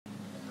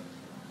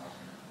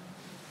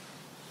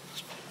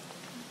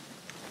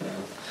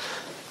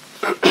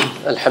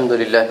الحمد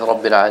لله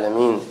رب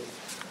العالمين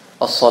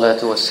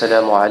الصلاة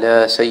والسلام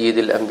على سيد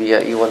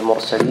الأنبياء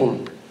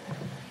والمرسلين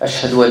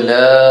أشهد أن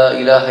لا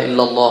إله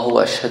إلا الله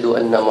وأشهد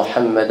أن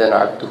محمدا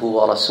عبده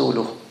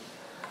ورسوله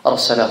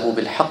أرسله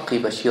بالحق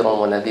بشيرا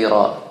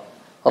ونذيرا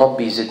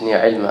ربي زدني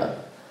علما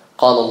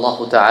قال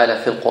الله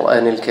تعالى في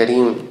القرآن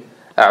الكريم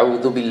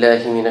أعوذ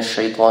بالله من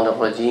الشيطان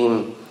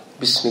الرجيم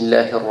بسم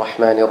الله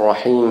الرحمن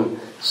الرحيم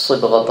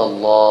صبغة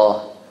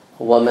الله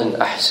ومن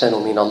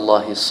أحسن من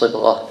الله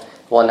صبغة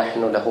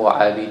وَنَحْنُ لَهُ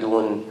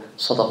عَابِدُونَ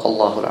صَدَقَ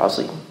اللَّهُ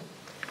الْعَظِيمُ.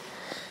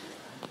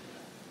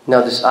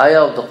 Now this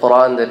ayah of the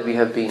Quran that we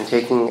have been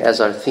taking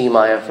as our theme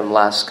ayah from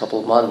last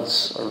couple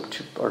months,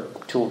 or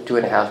two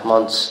and a half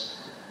months,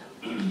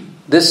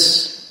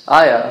 this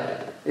ayah,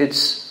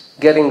 it's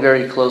getting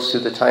very close to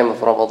the time of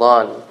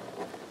Ramadan,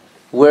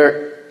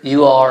 where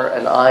you are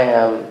and I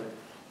am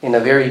in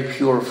a very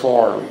pure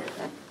form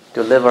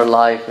to live our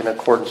life in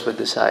accordance with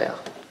this ayah.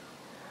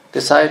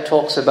 This ayah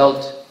talks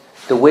about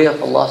the way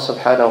of Allah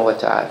subhanahu wa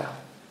ta'ala.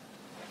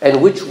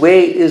 And which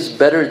way is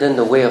better than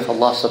the way of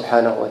Allah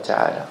subhanahu wa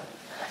ta'ala?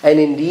 And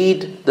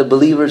indeed, the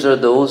believers are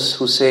those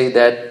who say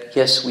that,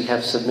 yes, we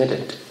have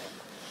submitted.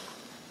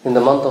 In the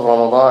month of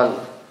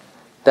Ramadan,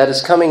 that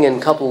is coming in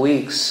a couple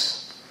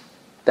weeks,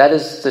 that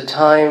is the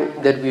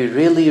time that we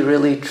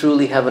really,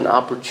 truly have an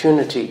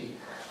opportunity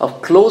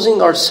of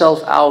closing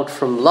ourselves out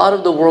from a lot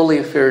of the worldly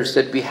affairs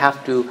that we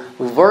have to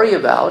worry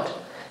about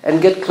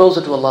and get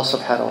closer to Allah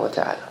subhanahu wa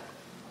ta'ala.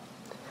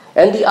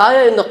 And the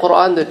ayah in the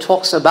Quran that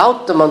talks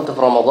about the month of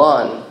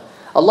Ramadan,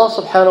 Allah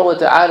subhanahu wa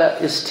ta'ala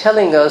is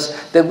telling us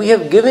that we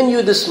have given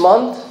you this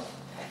month,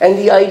 and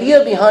the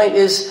idea behind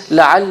is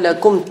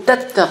لَعَلَّكُمْ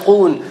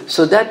تَتَّقُونَ,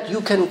 so that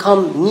you can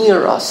come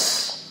near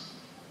us.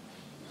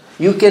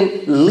 You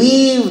can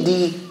leave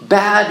the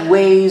bad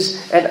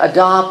ways and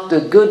adopt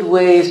the good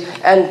ways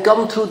and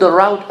come through the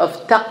route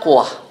of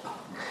taqwa,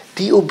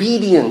 the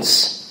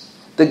obedience,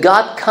 the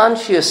God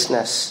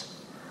consciousness.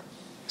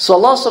 So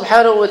Allah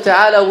subhanahu wa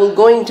ta'ala will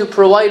going to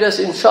provide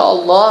us,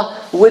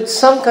 inshaAllah, with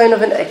some kind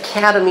of an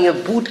academy, a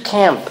boot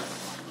camp,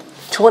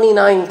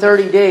 29,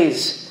 30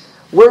 days,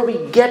 where we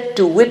get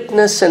to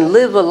witness and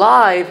live a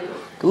life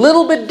a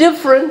little bit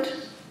different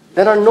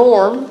than our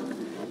norm.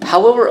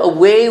 However, a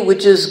way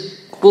which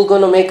is going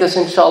to make us,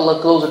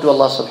 inshaAllah, closer to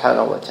Allah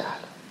subhanahu wa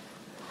ta'ala.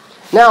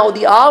 Now,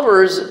 the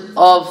hours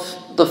of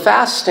the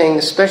fasting,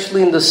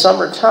 especially in the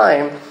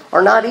summertime,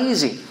 are not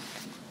easy.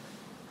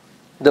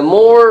 The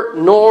more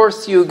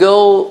north you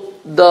go,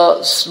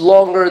 the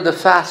longer the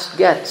fast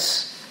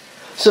gets.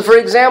 So for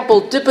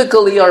example,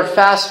 typically our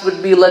fast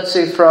would be, let's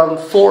say, from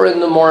 4 in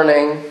the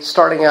morning,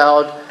 starting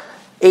out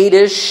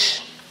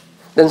 8-ish.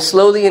 Then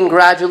slowly and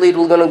gradually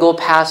we're going to go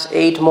past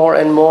 8 more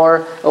and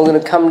more. And we're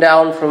going to come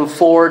down from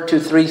 4 to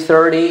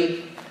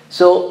 3:30.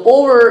 So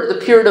over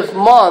the period of a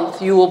month,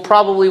 you will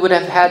probably would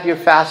have had your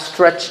fast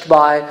stretched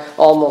by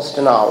almost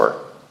an hour.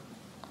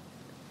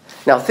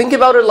 Now think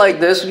about it like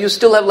this, you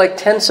still have like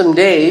 10 some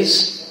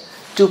days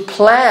to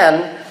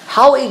plan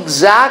how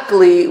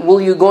exactly will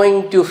you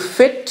going to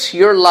fit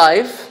your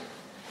life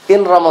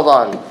in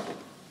Ramadan.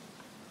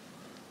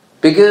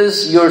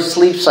 Because your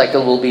sleep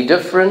cycle will be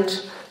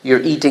different, your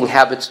eating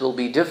habits will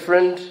be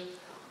different,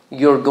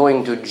 your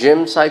going to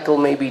gym cycle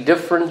may be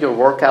different, your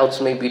workouts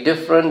may be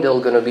different,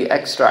 there's going to be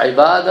extra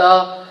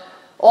ibadah,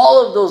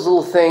 all of those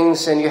little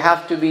things, and you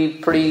have to be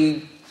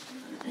pretty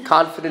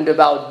confident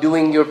about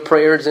doing your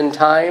prayers in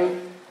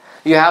time.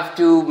 You have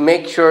to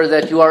make sure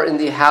that you are in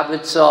the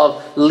habits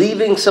of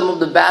leaving some of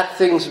the bad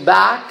things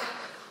back,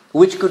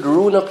 which could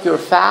ruin up your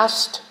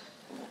fast.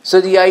 So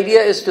the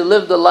idea is to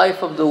live the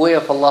life of the way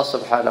of Allah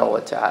subhanahu wa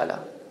ta'ala.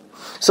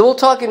 So we'll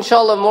talk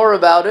inshallah more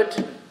about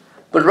it.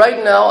 But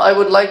right now I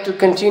would like to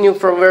continue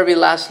from where we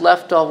last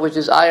left off, which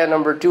is ayah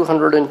number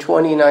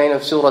 229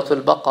 of Surah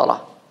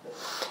Al-Baqarah,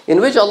 in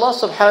which Allah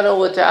subhanahu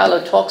wa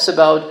ta'ala talks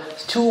about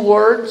 2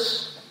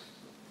 words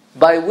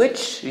by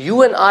which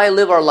you and I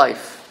live our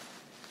life.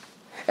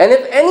 And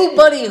if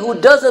anybody who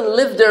doesn't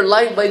live their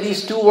life by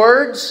these 2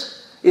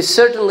 words is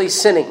certainly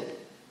sinning.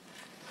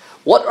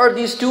 What are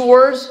these 2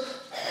 words?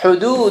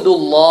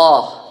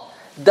 Hududullah,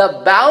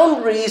 the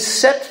boundaries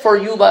set for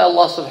you by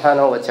Allah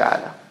subhanahu wa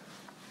ta'ala.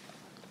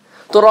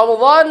 So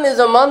Ramadan is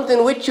a month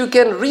in which you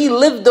can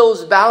relive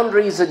those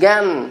boundaries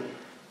again,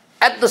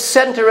 at the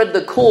center, at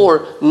the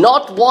core,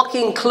 not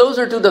walking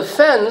closer to the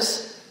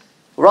fence,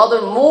 rather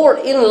more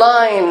in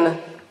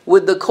line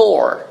with the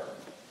core.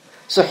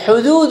 So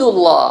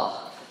hududullah,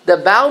 the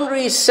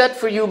boundary is set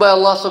for you by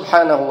Allah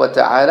subhanahu wa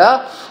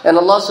ta'ala. And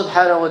Allah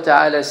subhanahu wa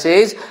ta'ala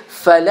says,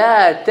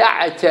 فَلَا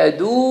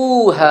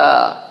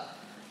تَعْتَدُوهَا,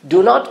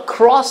 do not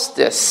cross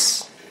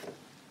this.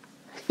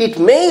 It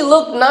may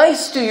look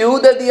nice to you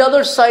that the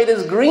other side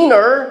is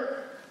greener,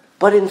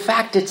 but in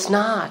fact it's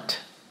not.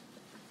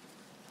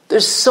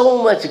 There's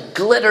so much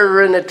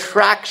glitter and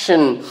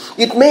attraction.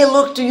 It may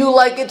look to you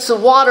like it's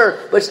water,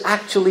 but it's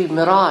actually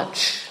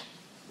mirage.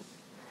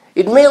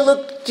 It may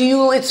look to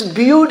you, it's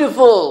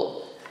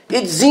beautiful,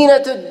 it's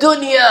zinatul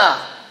dunya,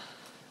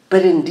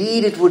 but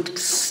indeed it would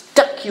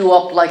stuck you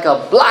up like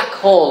a black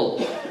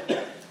hole.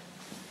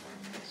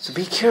 So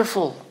be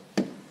careful.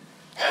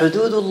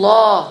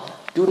 Hududullah.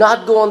 Do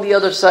not go on the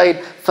other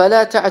side.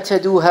 فَلَا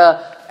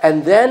تَعْتَدُوهَا.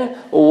 And then,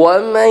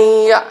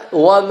 وَمَنْ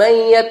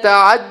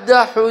يَتَعَدَّ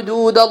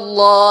حُدُودَ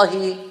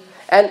اللَّهِ.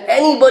 And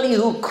anybody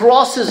who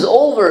crosses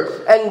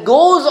over and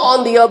goes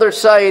on the other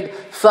side,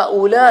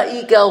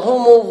 فَأُولَٰئِكَ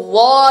هُمُ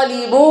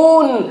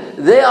الظَّالِمُونَ.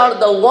 They are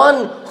the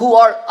one who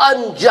are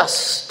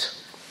unjust.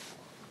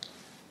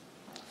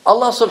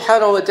 Allah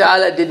subhanahu wa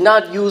ta'ala did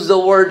not use the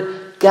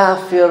word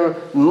kafir,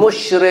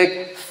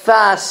 mushrik,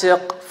 fasiq,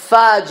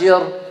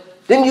 fajir.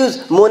 Didn't use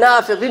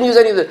munafiq, didn't use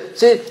any of that.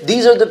 Say,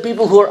 these are the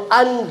people who are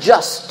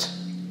unjust.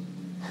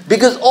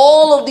 Because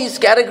all of these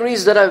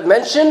categories that I've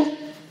mentioned,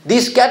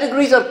 these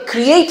categories are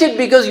created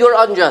because you're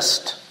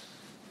unjust.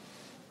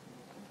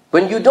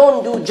 When you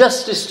don't do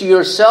justice to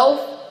yourself,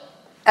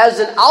 as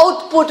an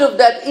output of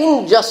that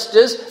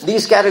injustice,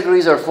 these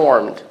categories are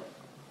formed.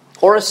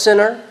 Or a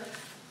sinner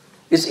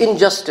is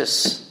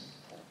injustice.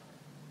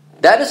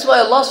 That is why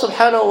Allah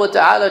subhanahu wa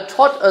ta'ala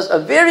taught us a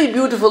very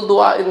beautiful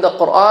dua in the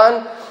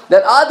Quran,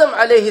 that Adam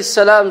alayhi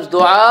salam's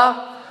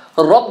dua,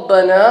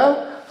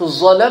 رَبَّنَا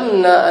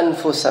ظَلَمْنَا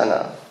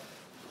أَنفُسَنَا.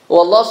 Oh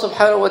Allah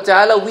subhanahu wa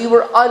ta'ala, we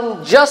were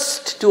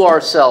unjust to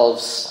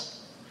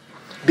ourselves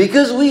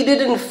because we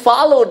didn't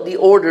follow the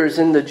orders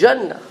in the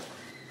Jannah.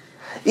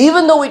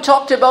 Even though we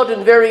talked about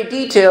in very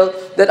detail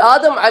that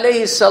Adam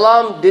alayhi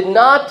salam did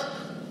not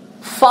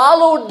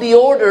follow the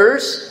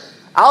orders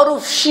out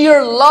of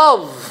sheer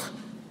love,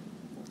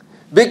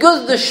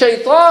 because the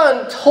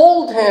shaitan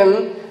told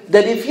him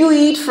that if you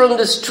eat from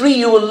this tree,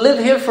 you will live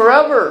here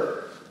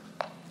forever.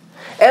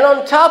 And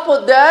on top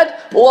of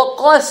that,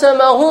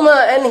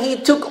 وَقَاسَمَهُمَا, and he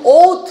took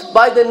oath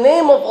by the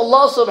name of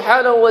Allah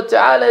subhanahu wa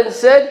ta'ala and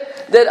said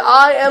that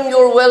I am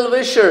your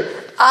well-wisher.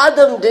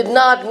 Adam did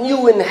not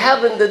knew in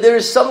heaven that there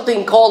is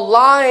something called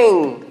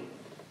lying.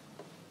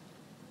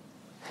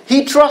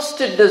 He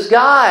trusted this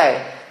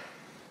guy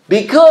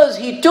because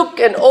he took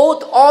an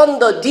oath on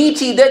the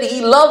deity that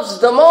he loves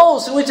the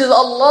most, which is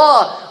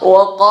Allah.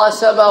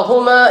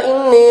 وَقَاسَمَهُمَا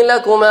إِنِّي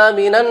لَكُمَا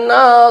مِنَ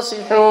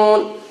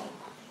النَّاصِحُونَ.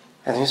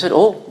 And he said,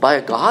 oh, by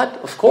God?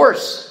 Of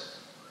course.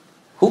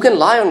 Who can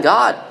lie on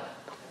God?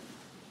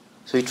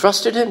 So he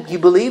trusted him. He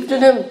believed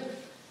in him.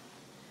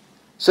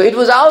 So it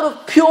was out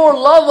of pure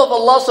love of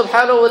Allah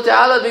subhanahu wa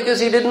ta'ala, because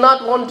he did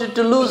not want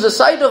to lose the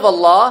sight of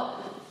Allah.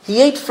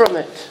 He ate from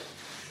it.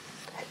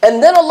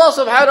 And then Allah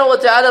subhanahu wa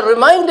ta'ala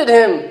reminded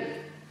him,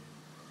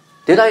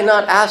 did I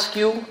not ask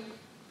you?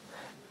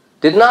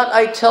 Did not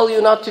I tell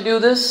you not to do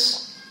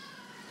this?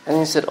 And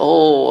he said,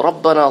 oh,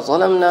 رَبَّنَا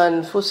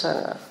ظَلَمْنَا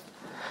أَنفُسَنَا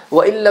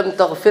وَإِن لَمْ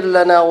تَغْفِرْ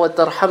لَنَا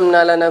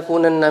وَتَرْحَمْنَا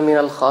لَنَكُونَنَّ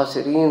مِنَ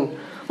الْخَاسِرِينَ.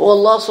 Oh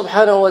Allah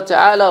subhanahu wa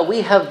ta'ala,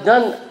 we have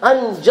done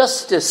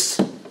injustice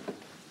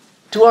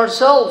to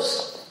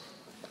ourselves.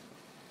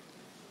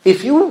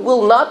 If you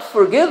will not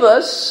forgive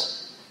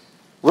us,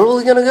 where are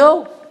we going to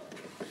go?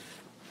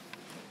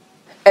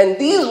 And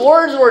these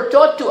words were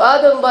taught to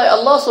Adam by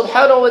Allah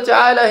subhanahu wa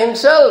ta'ala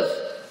himself.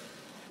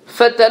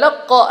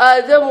 فَتَلَقَّى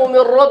آدَمُ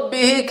مِنْ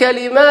رَبِّهِ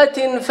كَلِمَاتٍ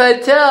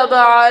فَتَابَ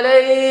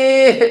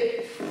عَلَيْهِ.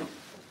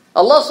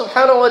 Allah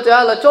subhanahu wa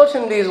ta'ala taught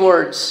him these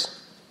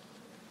words.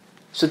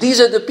 So these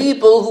are the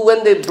people who,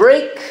 when they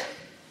break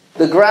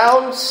the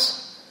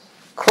grounds,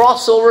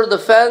 cross over the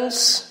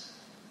fence,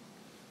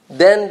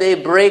 then they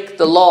break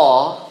the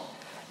law.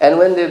 And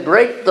when they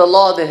break the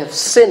law, they have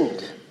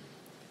sinned.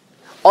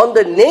 On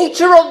the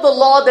nature of the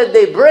law that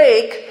they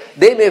break,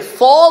 they may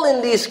fall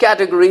in these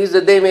categories,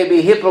 that they may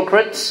be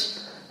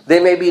hypocrites, they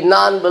may be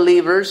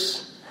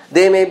non-believers,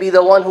 they may be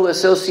the one who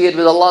associate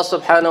with Allah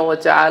subhanahu wa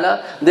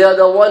ta'ala, they are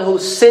the one who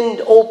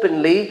sinned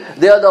openly,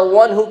 they are the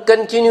one who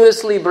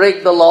continuously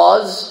break the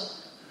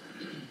laws.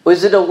 Or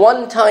is it a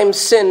one-time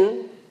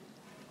sin?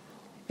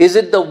 Is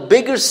it the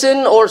bigger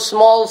sin or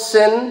small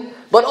sin?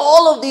 But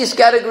all of these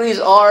categories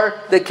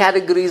are the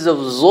categories of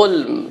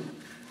zulm,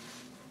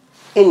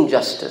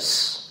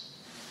 injustice.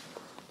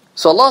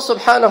 So Allah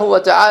subhanahu wa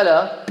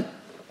ta'ala,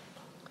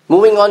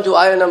 moving on to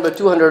ayah number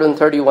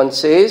 231,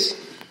 says,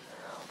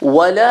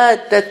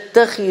 وَلَا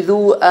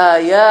تَتَّخِذُوا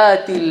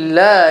آيَاتِ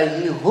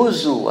اللَّهِ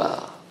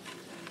هُزُوًا.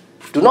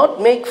 Do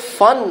not make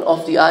fun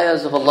of the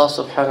ayahs of Allah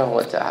subhanahu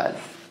wa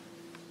ta'ala.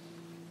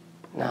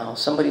 Now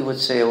somebody would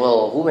say,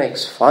 well, who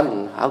makes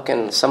fun? How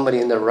can somebody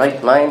in their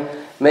right mind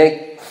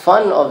make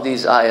fun of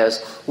these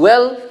ayahs?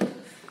 Well,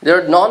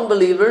 there are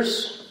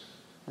non-believers,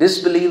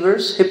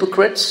 disbelievers,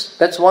 hypocrites.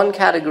 That's one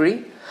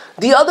category.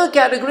 The other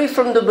category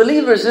from the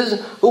believers is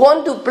who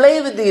want to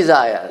play with these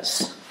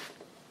ayahs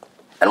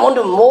and want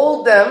to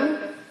mold them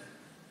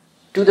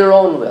to their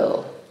own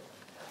will.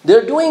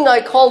 They're doing,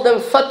 I call them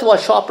fatwa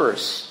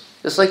shoppers.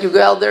 Just like you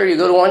go out there, you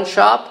go to one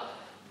shop,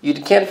 you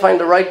can't find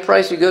the right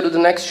price, you go to the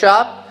next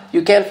shop.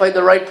 You can't find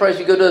the right price,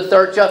 you go to the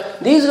third shop.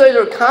 These guys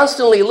are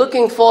constantly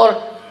looking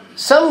for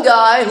some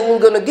guy who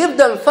is going to give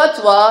them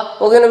fatwa,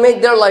 who is going to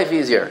make their life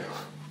easier.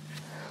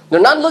 They're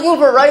not looking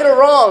for right or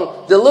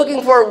wrong. They're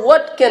looking for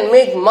what can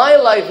make my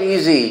life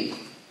easy.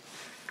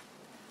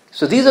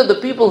 So these are the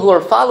people who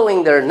are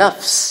following their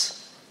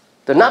nafs.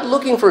 They're not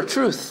looking for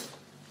truth.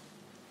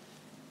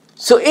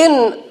 So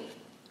in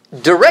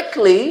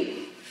directly,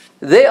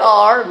 they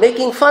are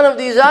making fun of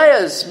these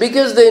ayahs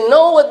because they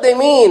know what they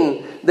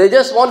mean. They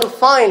just want to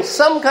find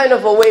some kind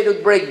of a way to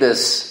break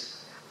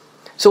this.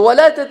 So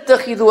وَلَا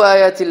تَتَّخِذُوا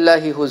آيَاتِ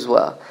اللَّهِ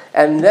هُزْوًا.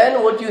 And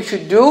then what you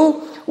should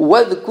do,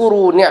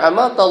 وَاذْكُرُوا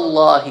نِعْمَةَ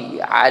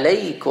اللَّهِ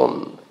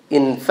عَلَيْكُمْ.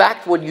 In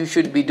fact, what you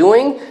should be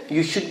doing,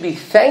 you should be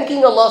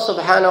thanking Allah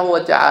subhanahu wa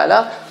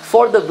ta'ala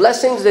for the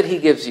blessings that He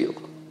gives you.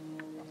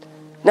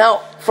 Now,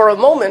 for a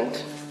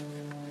moment,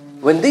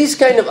 when these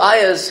kind of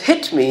ayahs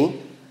hit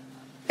me,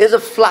 is a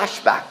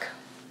flashback.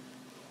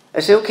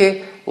 I say,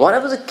 okay, when I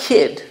was a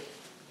kid,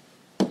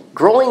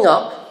 growing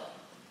up,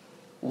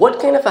 what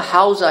kind of a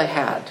house I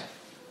had,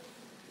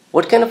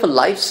 what kind of a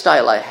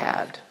lifestyle I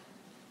had.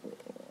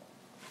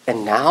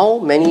 And now,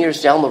 many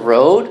years down the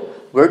road,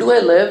 where do I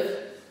live?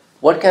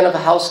 What kind of a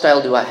house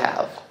style do I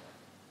have?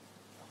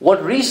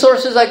 What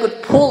resources I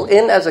could pull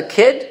in as a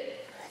kid,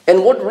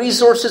 and what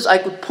resources I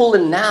could pull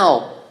in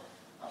now.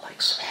 I'm like,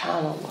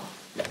 subhanallah.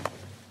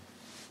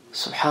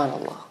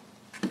 Subhanallah.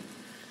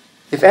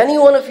 If any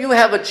one of you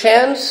have a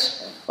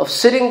chance of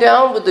sitting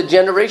down with the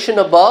generation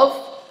above,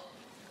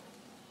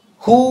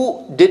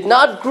 who did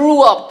not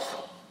grow up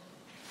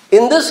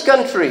in this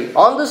country,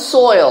 on this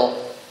soil,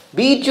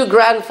 be it your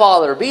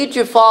grandfather, be it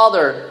your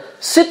father,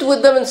 sit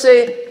with them and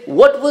say,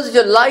 what was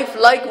your life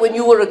like when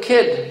you were a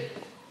kid?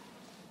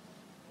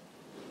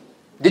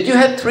 Did you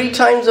have 3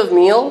 times of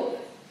meal?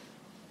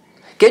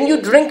 Can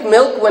you drink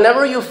milk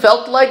whenever you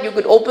felt like you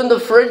could open the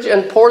fridge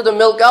and pour the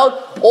milk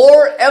out?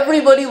 Or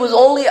everybody was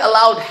only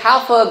allowed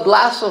half a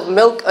glass of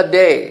milk a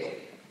day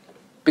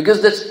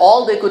because that's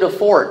all they could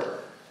afford?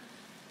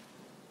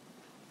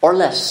 Or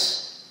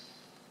less?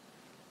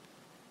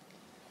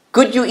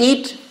 Could you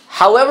eat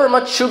however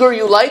much sugar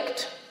you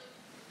liked?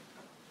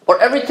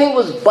 Or everything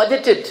was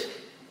budgeted?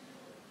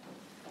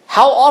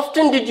 How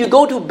often did you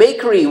go to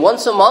bakery?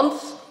 Once a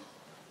month?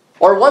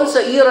 Or once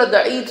a year at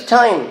the Eid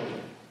time?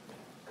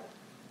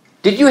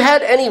 Did you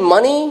had any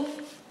money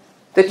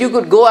that you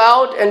could go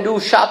out and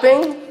do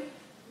shopping?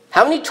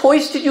 How many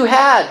toys did you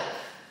had?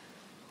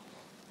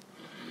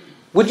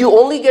 Would you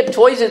only get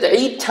toys at the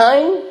Eid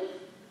time?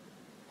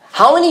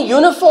 How many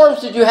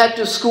uniforms did you have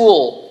to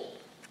school?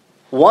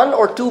 1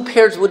 or 2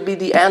 pairs would be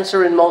the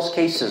answer in most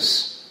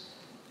cases.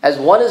 As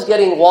one is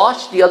getting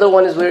washed, the other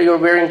one is where you're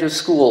wearing to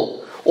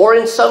school. Or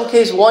in some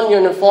case, 1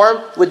 uniform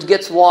which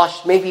gets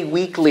washed maybe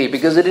weekly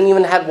because it didn't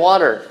even have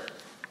water.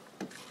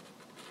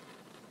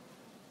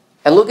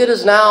 And look at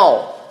us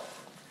now.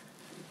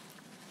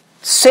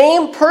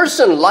 Same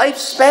person,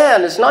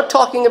 lifespan. It's not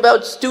talking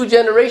about 2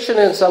 generations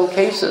in some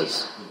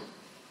cases.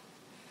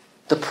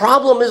 The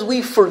problem is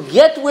we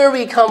forget where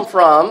we come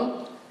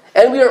from,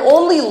 and we are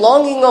only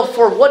longing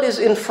for what is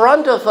in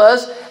front of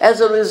us. As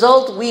a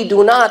result, we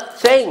do not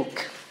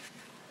think.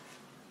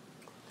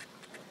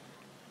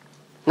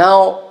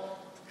 Now,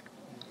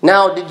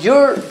 did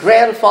your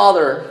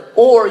grandfather,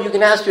 or you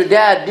can ask your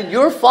dad, did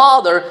your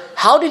father,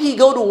 how did he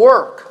go to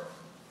work?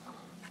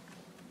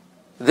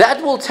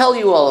 That will tell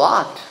you a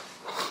lot.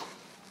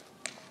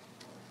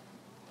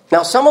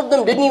 Now, some of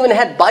them didn't even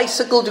have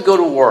bicycle to go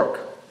to work.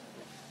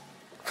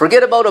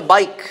 Forget about a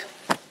bike.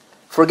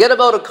 Forget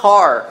about a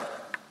car.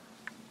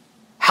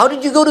 How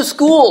did you go to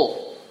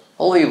school?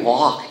 Oh, we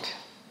walked.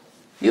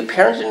 Your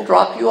parents didn't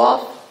drop you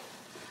off?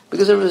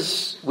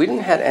 Because we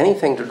didn't have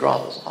anything to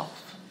drop us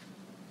off.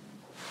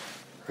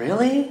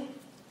 Really?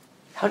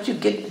 How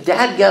did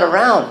Dad get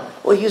around?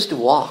 Well, he used to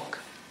walk.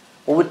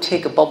 Or would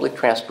take a public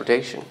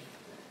transportation.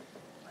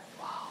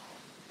 Wow.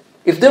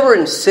 If they were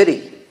in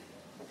city,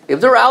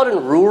 if they're out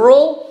in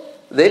rural,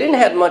 they didn't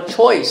have much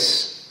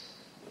choice.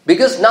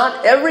 Because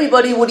not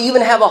everybody would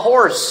even have a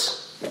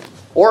horse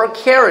or a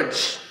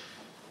carriage.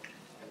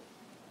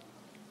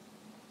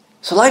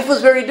 So life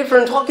was very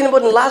different. I'm talking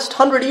about in the last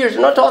 100 years.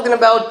 We're not talking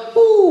about,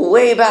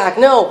 way back.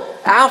 No,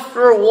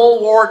 after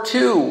World War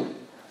II,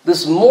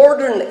 this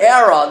modern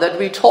era that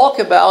we talk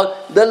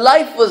about, the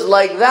life was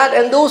like that,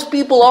 and those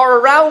people are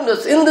around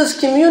us in this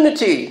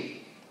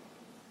community.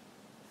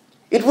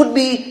 It would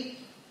be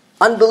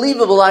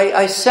unbelievable.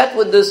 I sat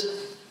with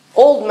this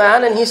old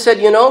man, and he said,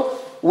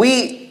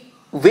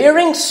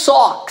 wearing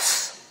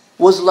socks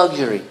was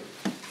luxury.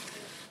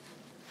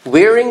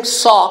 Wearing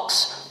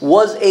socks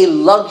was a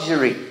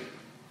luxury.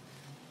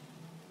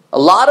 A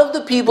lot of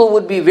the people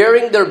would be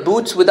wearing their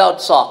boots without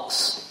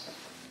socks.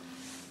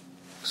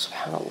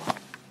 Subhanallah.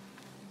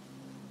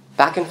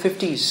 Back in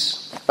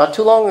 50s, not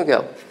too long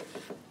ago.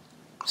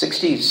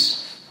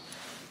 60s.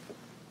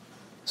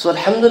 So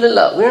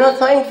alhamdulillah, we're not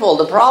thankful.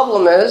 The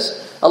problem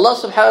is, Allah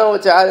subhanahu wa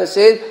ta'ala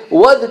said,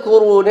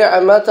 وَاذْكُرُوا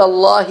نِعْمَةَ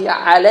اللَّهِ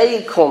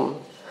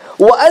عَلَيْكُمْ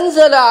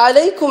وَأَنزَلَ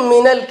عَلَيْكُمْ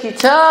مِنَ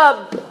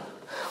الْكِتَابِ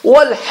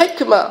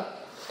وَالْحِكْمَةِ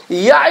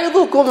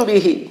يَعِظُكُمْ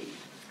بِهِ.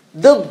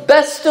 The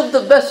best of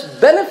the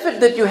best benefit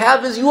that you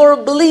have is you are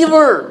a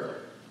believer.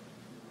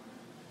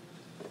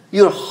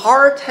 Your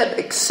heart had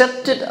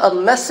accepted a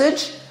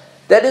message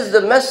that is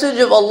the message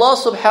of Allah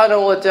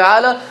subhanahu wa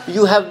ta'ala.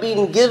 You have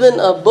been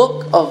given a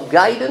book of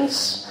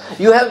guidance.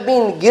 You have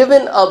been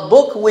given a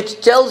book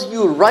which tells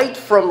you right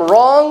from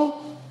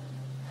wrong.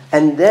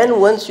 And then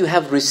once you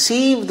have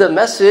received the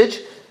message,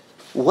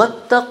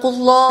 وَاتَّقُوا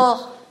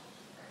اللَّهِ,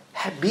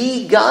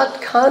 be God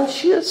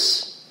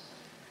conscious.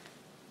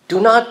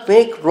 Do not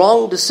make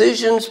wrong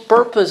decisions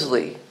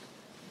purposely.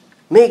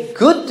 Make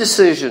good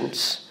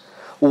decisions.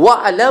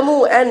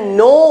 وَعْلَمُوا, and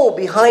know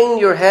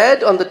behind your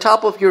head, on the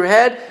top of your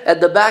head,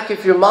 at the back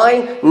of your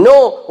mind,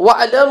 know,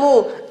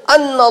 وَعْلَمُوا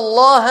أَنَّ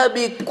اللَّهَ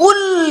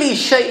بِكُلِّ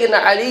شَيْءٍ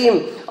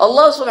عَلِيمٍ.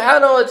 Allah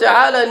subhanahu wa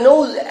ta'ala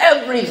knows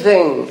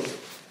everything.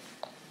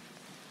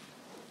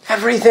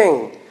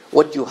 Everything.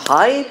 What you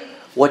hide,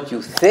 what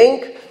you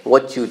think,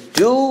 what you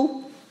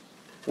do,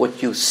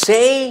 what you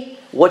say,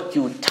 what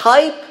you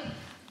type,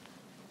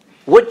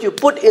 what you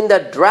put in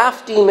that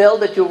draft email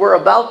that you were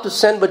about to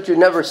send but you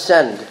never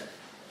send.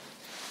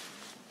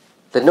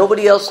 That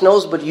nobody else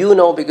knows but you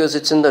know because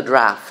it's in the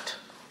draft.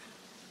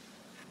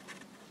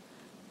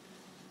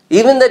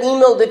 Even that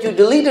email that you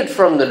deleted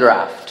from the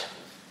draft.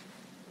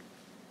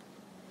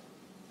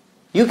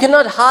 You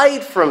cannot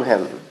hide from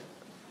Him.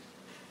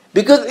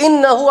 Because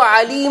إِنَّهُ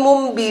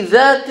عَلِيمٌ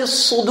بِذَاتِ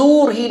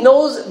الصُّدُورِ. He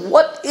knows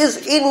what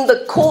is in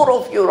the core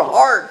of your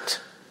heart.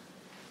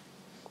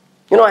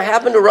 You know, I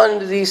happen to run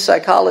into these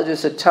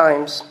psychologists at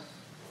times.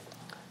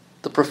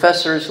 The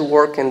professors who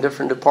work in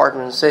different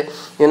departments say,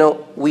 you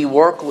know, we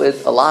work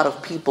with a lot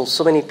of people,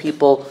 so many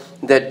people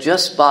that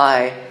just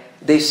by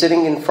they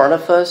sitting in front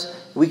of us,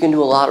 we can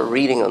do a lot of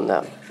reading on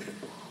them.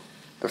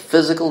 Their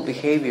physical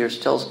behaviors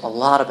tells a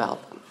lot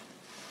about them.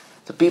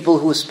 The people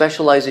who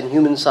specialize in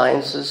human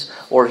sciences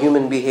or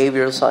human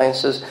behavioral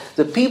sciences,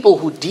 the people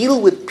who deal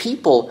with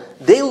people,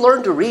 they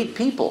learn to read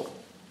people.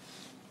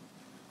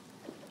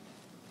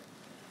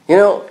 You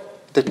know,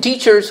 the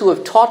teachers who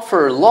have taught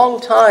for a long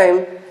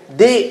time,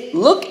 they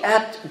look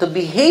at the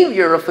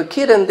behavior of a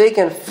kid and they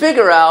can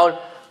figure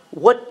out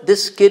what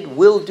this kid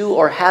will do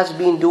or has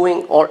been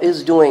doing or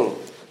is doing.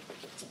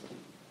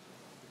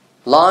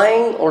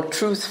 Lying or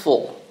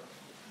truthful.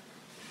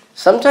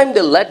 Sometimes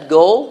they let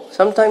go,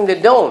 sometimes they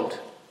don't.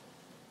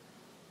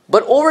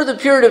 But over the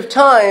period of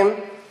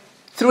time,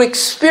 through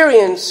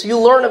experience, you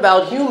learn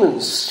about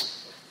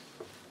humans.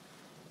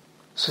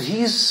 So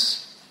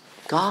He's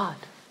God.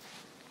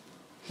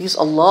 He's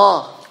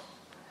Allah.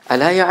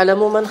 أَلَا يَعْلَمُ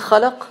مَنْ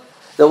خَلَقَ.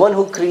 The one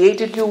who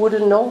created you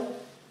wouldn't know.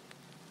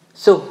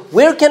 So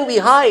where can we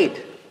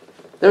hide?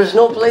 There's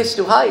no place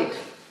to hide.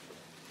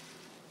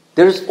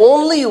 There's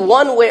only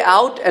one way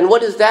out, and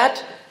what is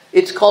that?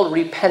 It's called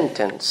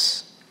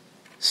repentance.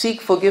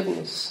 Seek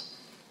forgiveness.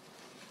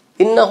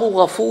 إِنَّهُ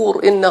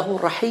غَفُورٌ إِنَّهُ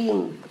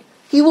رَحِيمٌ.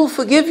 He will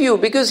forgive you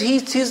because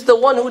He's the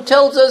one who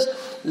tells us,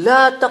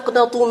 لَا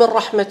تَقْنَطُوا مِنْ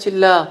رَحْمَةِ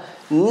اللَّهِ.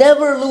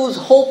 Never lose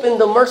hope in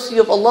the mercy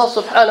of Allah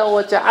subhanahu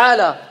wa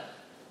ta'ala.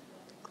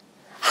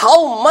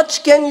 How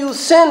much can you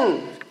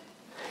sin?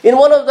 In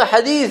one of the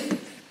hadith,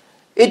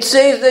 it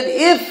says that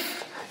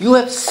if you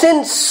have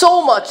sinned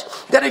so much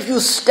that if you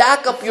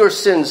stack up your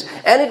sins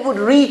and it would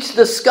reach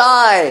the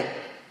sky,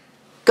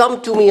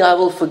 come to me, I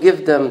will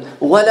forgive them.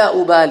 وَلَا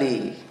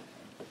أُبَالِي.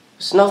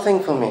 It's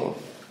nothing for me.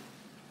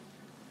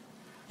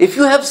 If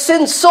you have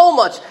sinned so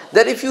much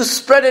that if you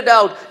spread it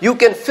out, you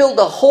can fill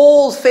the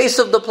whole face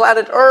of the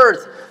planet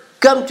Earth,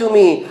 come to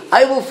me,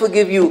 I will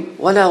forgive you.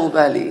 وَلَا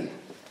أُبَالِي.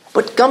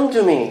 But come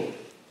to me.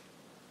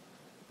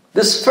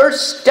 This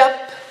first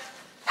step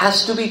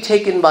has to be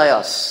taken by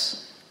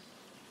us.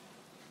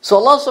 So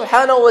Allah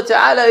subhanahu wa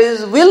ta'ala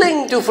is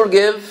willing to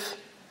forgive,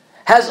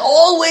 has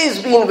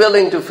always been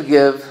willing to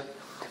forgive,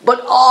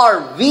 but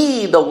are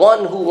we the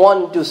one who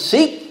want to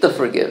seek the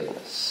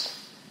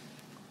forgiveness?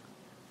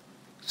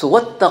 So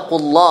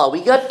wattaqullah,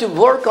 we got to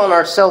work on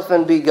ourselves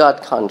and be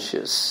God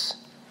conscious.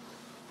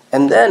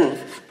 And then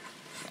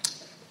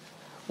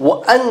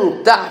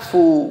وَأَن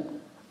تَعْفُوا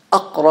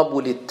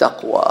أَقْرَبُ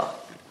لِلتَّقْوَى.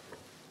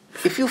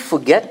 If you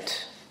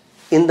forget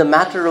in the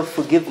matter of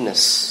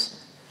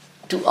forgiveness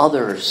to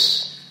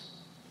others,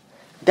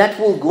 that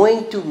will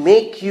going to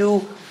make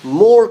you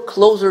more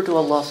closer to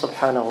Allah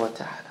subhanahu wa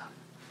ta'ala.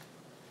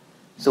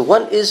 So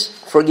one is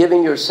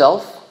forgiving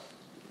yourself,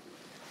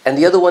 and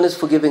the other one is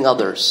forgiving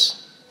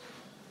others.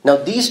 Now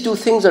these two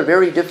things are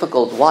very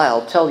difficult. Why?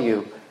 I'll tell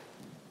you.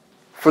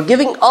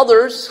 Forgiving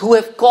others who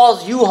have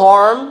caused you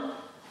harm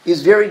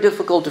is very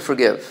difficult to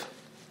forgive.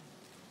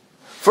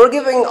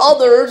 Forgiving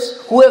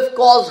others who have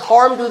caused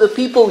harm to the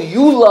people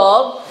you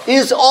love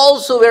is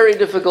also very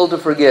difficult to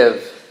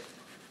forgive.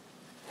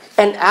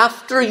 And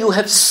after you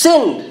have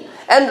sinned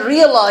and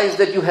realize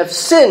that you have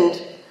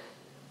sinned,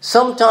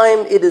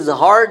 sometimes it is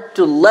hard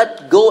to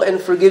let go and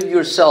forgive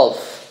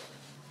yourself.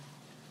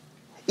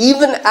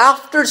 Even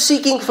after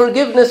seeking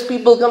forgiveness,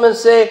 people come and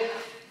say,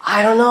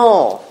 I don't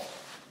know.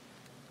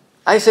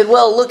 I said,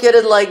 well, look at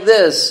it like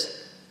this.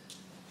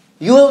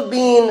 You have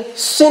been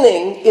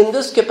sinning in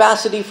this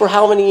capacity for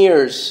how many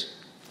years?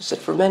 I said,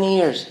 for many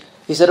years.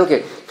 He said,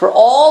 okay, for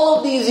all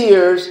of these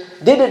years,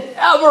 did it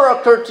ever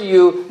occur to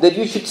you that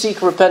you should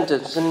seek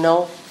repentance? I said,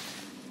 no.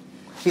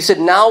 He said,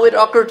 now it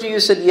occurred to you? I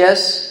said,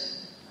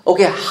 yes.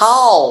 Okay,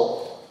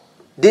 how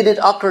did it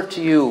occur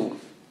to you?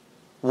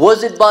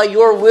 Was it by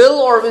your will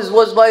or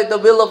was it by the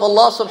will of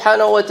Allah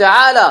subhanahu wa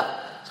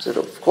ta'ala? So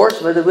of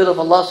course, by the will of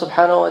Allah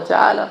subhanahu wa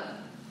ta'ala.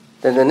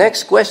 Then the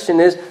next question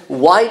is,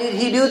 why did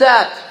He do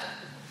that?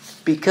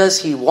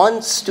 Because He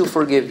wants to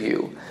forgive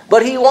you.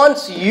 But He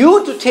wants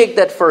you to take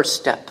that first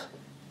step.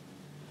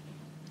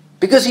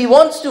 Because He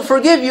wants to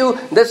forgive you,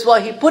 that's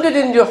why He put it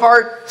in your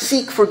heart,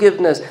 seek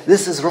forgiveness.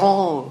 This is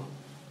wrong.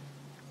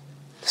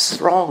 This is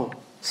wrong.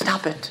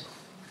 Stop it.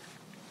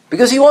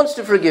 Because He wants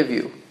to forgive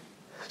you.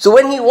 So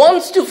when He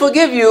wants to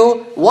forgive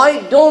you,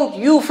 why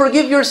don't you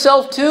forgive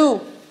yourself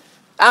too?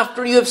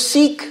 After you have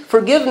seek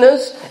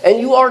forgiveness and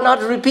you are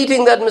not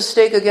repeating that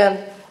mistake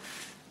again.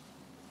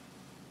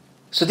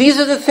 So these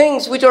are the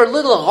things which are a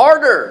little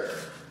harder.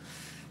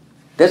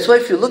 That's why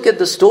if you look at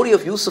the story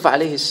of Yusuf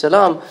alayhi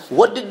salam,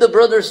 what did the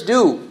brothers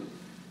do?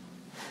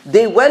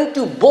 They went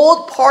to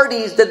both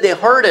parties that they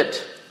heard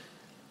it.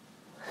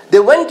 They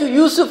went to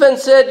Yusuf and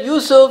said,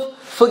 Yusuf,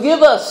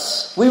 forgive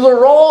us, we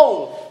were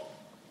wrong.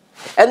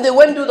 And they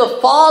went to the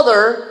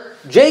father,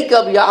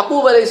 Jacob,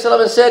 Yaqub alayhi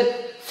salam, and said,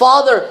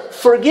 Father,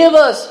 forgive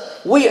us,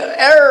 we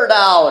erred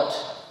out.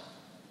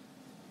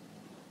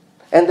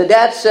 And the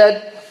dad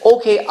said,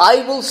 okay,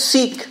 I will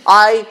seek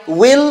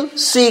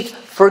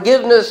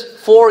forgiveness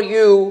for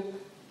you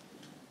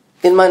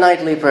in my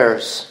nightly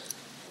prayers.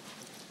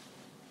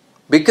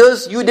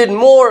 Because you did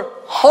more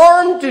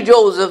harm to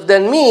Joseph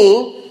than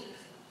me,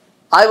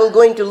 I will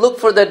going to look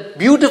for that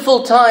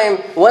beautiful time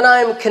when I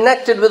am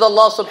connected with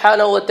Allah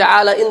subhanahu wa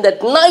ta'ala in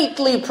that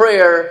nightly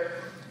prayer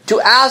to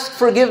ask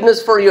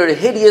forgiveness for your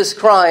hideous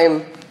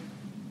crime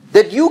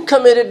that you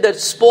committed that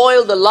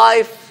spoiled the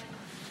life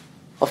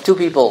of two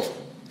people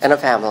and a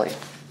family.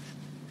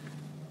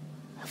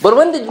 But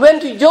when they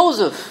went to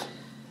Joseph,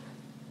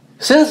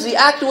 since the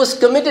act was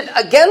committed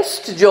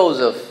against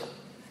Joseph,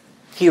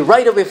 he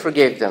right away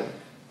forgave them.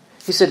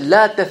 He said,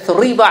 لا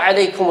تثريب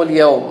عليكم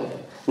اليوم.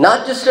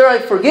 Not just that I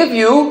forgive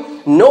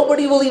you,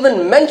 nobody will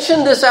even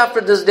mention this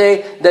after this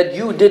day that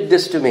you did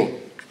this to me.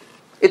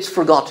 It's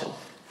forgotten.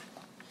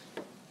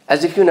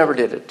 As if you never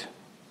did it.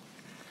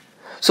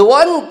 So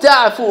وَأَن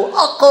تَعْفُوا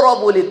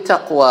أَقْرَبُ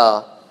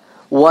لِلتَّقْوَى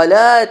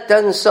وَلَا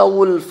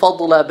تَنْسَوُا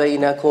الْفَضْلَ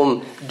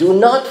بَيْنَكُمْ. Do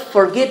not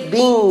forget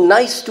being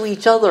nice to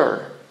each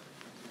other.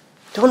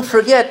 Don't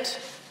forget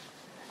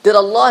that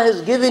Allah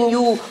has given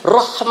you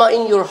rahmah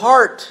in your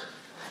heart.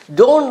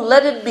 Don't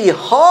let it be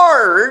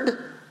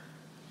hard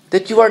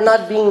that you are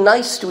not being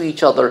nice to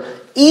each other.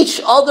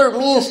 Each other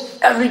means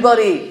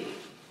everybody.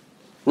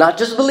 Not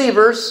just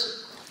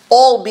believers,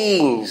 all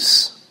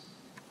beings.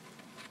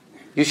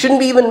 You shouldn't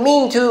be even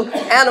mean to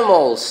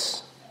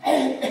animals,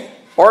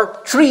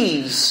 or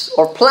trees,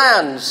 or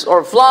plants,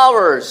 or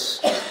flowers.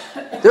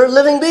 They're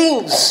living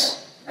beings.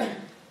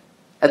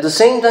 At the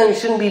same time, you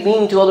shouldn't be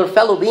mean to other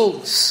fellow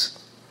beings.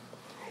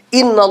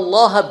 إِنَّ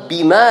اللَّهَ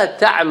بِمَا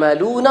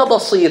تَعْمَلُونَ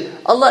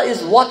بَصِيرٌ. Allah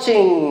is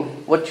watching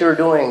what you're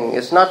doing.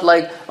 It's not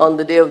like on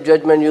the day of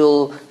judgment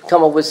you'll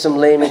come up with some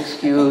lame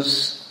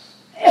excuse.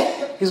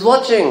 He's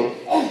watching.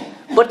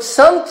 But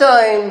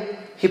sometimes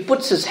He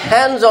puts His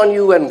hands on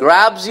you and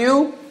grabs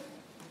you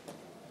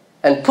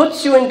and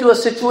puts you into a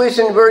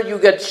situation where you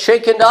get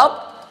shaken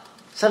up.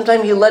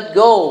 Sometimes He let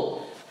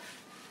go,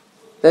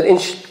 that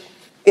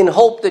in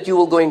hope that you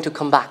will going to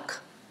come back.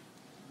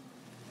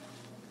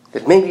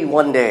 That maybe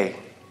one day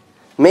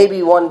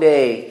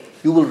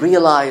you will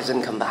realize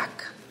and come back.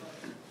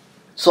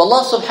 So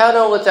Allah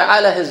subhanahu wa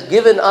ta'ala has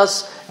given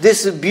us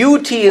this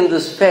beauty in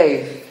this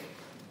faith.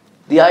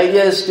 The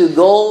idea is to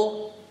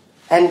go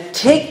and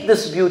take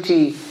this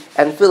beauty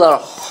and fill our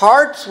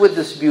hearts with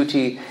this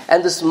beauty.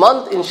 And this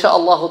month,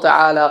 insha'Allah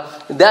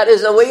ta'ala, that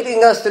is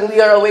awaiting us and we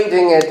are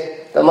awaiting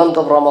it, the month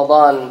of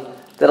Ramadan,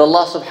 that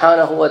Allah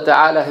subhanahu wa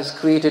ta'ala has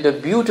created a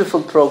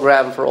beautiful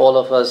program for all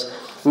of us.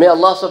 May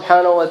Allah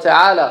subhanahu wa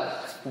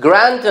ta'ala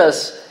grant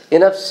us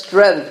enough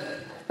strength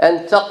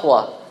and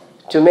taqwa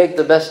to make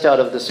the best out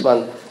of this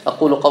month.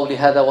 أقول قولي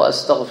هذا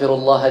وأستغفر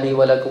الله لي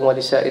ولكم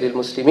ولسائر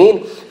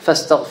المسلمين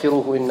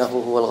فاستغفروه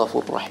إنه هو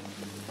الغفور الرحيم.